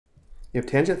If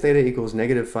tangent theta equals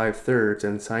negative 5/3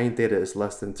 and sine theta is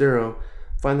less than 0,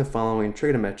 find the following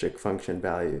trigonometric function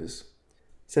values.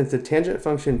 Since the tangent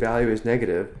function value is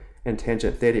negative and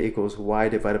tangent theta equals y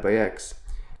divided by x,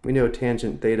 we know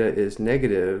tangent theta is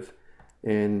negative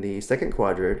in the second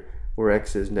quadrant where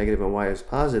x is negative and y is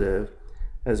positive,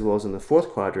 as well as in the fourth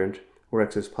quadrant where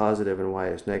x is positive and y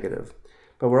is negative.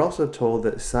 But we're also told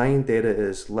that sine theta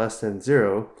is less than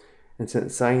 0, and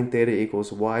since sine theta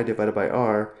equals y divided by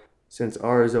r, since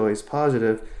r is always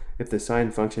positive, if the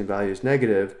sine function value is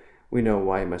negative, we know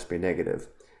y must be negative.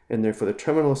 And therefore the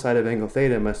terminal side of angle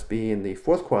theta must be in the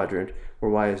fourth quadrant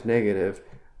where y is negative,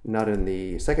 not in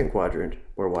the second quadrant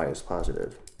where y is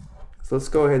positive. So let's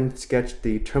go ahead and sketch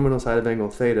the terminal side of angle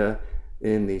theta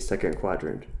in the second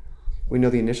quadrant. We know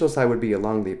the initial side would be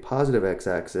along the positive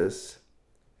x-axis.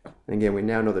 And again, we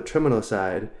now know the terminal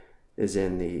side is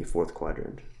in the fourth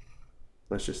quadrant.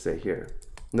 Let's just say here.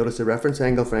 Notice the reference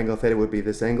angle for angle theta would be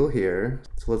this angle here.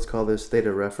 So let's call this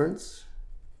theta reference.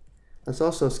 Let's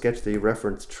also sketch the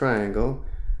reference triangle.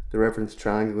 The reference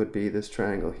triangle would be this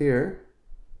triangle here.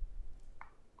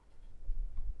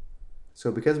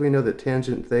 So because we know that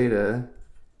tangent theta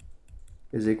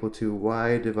is equal to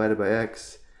y divided by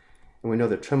x, and we know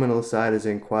the terminal side is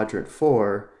in quadrant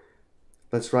 4,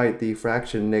 let's write the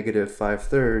fraction negative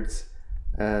 5/3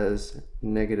 as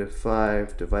negative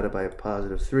 5 divided by a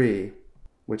positive 3,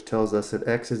 which tells us that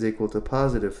x is equal to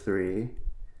positive 3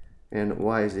 and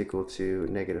y is equal to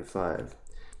negative 5.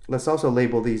 Let's also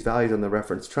label these values on the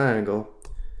reference triangle,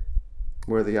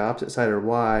 where the opposite side of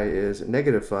y is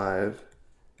negative 5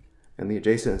 and the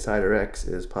adjacent side of x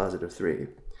is positive 3.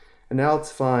 And now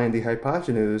let's find the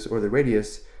hypotenuse, or the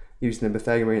radius, using the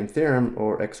Pythagorean theorem,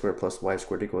 or x squared plus y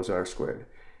squared equals r squared.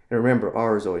 And remember,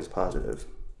 r is always positive.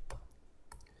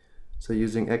 So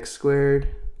using x squared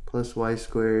plus y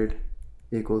squared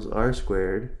equals r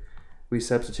squared, we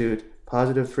substitute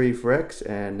positive 3 for x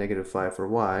and negative 5 for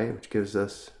y, which gives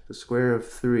us the square of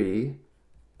 3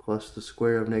 plus the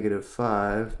square of negative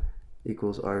 5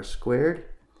 equals r squared.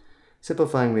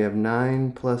 Simplifying, we have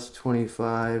 9 plus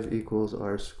 25 equals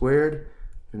r squared,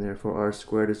 and therefore r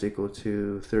squared is equal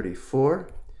to 34.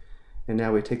 And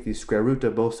now we take the square root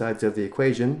of both sides of the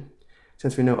equation.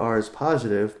 Since we know r is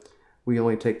positive, we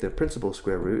only take the principal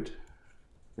square root,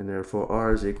 and therefore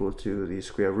r is equal to the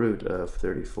square root of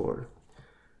 34.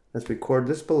 Let's record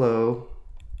this below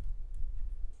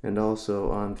and also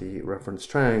on the reference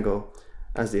triangle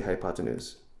as the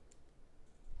hypotenuse.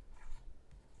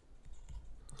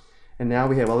 And now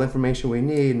we have all the information we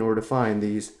need in order to find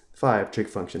these 5 trig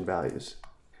function values.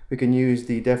 We can use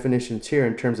the definitions here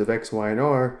in terms of x, y, and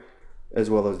r, as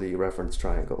well as the reference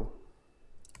triangle.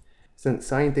 Since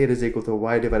sine theta is equal to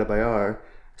y divided by r,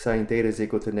 sine theta is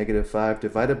equal to negative 5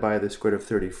 divided by the square root of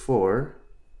 34.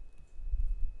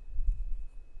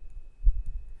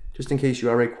 Just in case you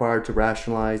are required to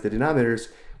rationalize the denominators,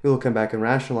 we will come back and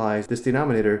rationalize this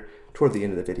denominator toward the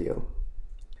end of the video.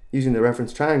 Using the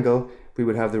reference triangle, we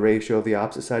would have the ratio of the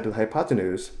opposite side to the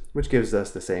hypotenuse, which gives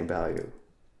us the same value.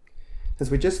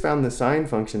 Since we just found the sine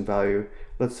function value,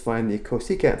 let's find the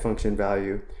cosecant function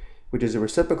value, which is a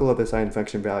reciprocal of the sine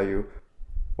function value,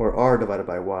 or r divided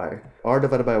by y. R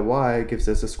divided by y gives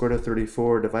us the square root of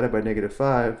 34 divided by negative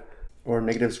 5, or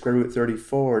negative square root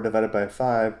 34 divided by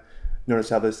 5. Notice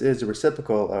how this is a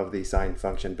reciprocal of the sine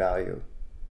function value.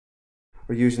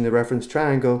 We're using the reference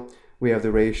triangle. We have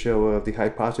the ratio of the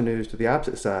hypotenuse to the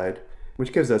opposite side,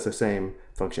 which gives us the same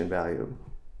function value.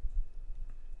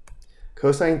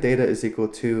 Cosine theta is equal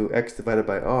to x divided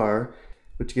by r,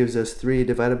 which gives us 3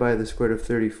 divided by the square root of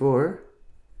 34.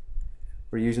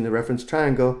 We're using the reference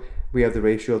triangle. We have the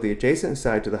ratio of the adjacent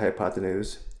side to the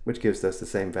hypotenuse, which gives us the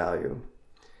same value.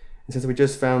 And since we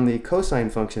just found the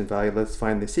cosine function value, let's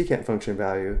find the secant function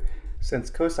value, since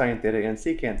cosine theta and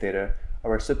secant theta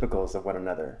are reciprocals of one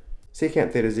another.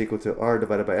 Secant theta is equal to r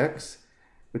divided by x,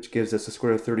 which gives us the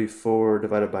square root of 34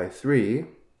 divided by 3,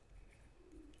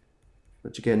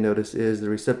 which again notice is the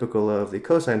reciprocal of the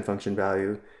cosine function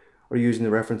value, or using the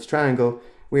reference triangle,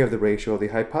 we have the ratio of the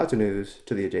hypotenuse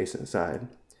to the adjacent side.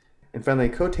 And finally,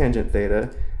 cotangent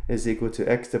theta is equal to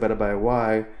x divided by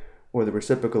y, or the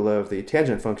reciprocal of the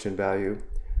tangent function value.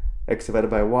 X divided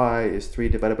by y is 3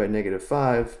 divided by negative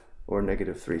 5, or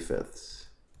negative 3/5.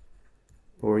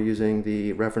 Or using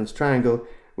the reference triangle,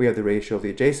 we have the ratio of the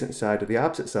adjacent side to the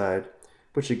opposite side,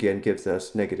 which again gives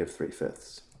us negative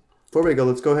 3/5. Before we go,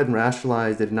 let's go ahead and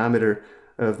rationalize the denominator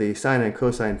of the sine and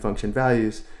cosine function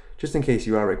values, just in case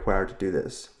you are required to do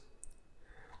this.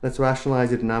 Let's rationalize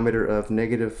the denominator of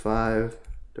negative 5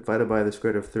 divided by the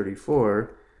square root of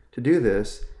 34. To do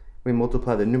this, we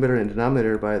multiply the numerator and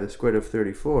denominator by the square root of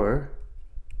 34.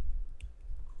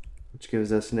 which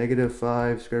gives us negative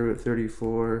 5 square root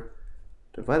 34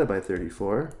 divided by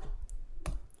 34.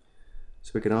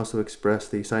 So we can also express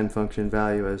the sine function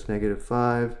value as negative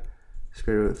 5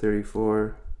 square root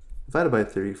 34 divided by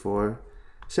 34.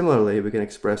 Similarly, we can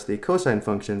express the cosine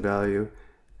function value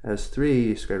as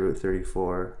 3 square root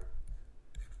 34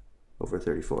 over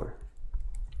 34.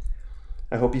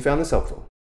 I hope you found this helpful.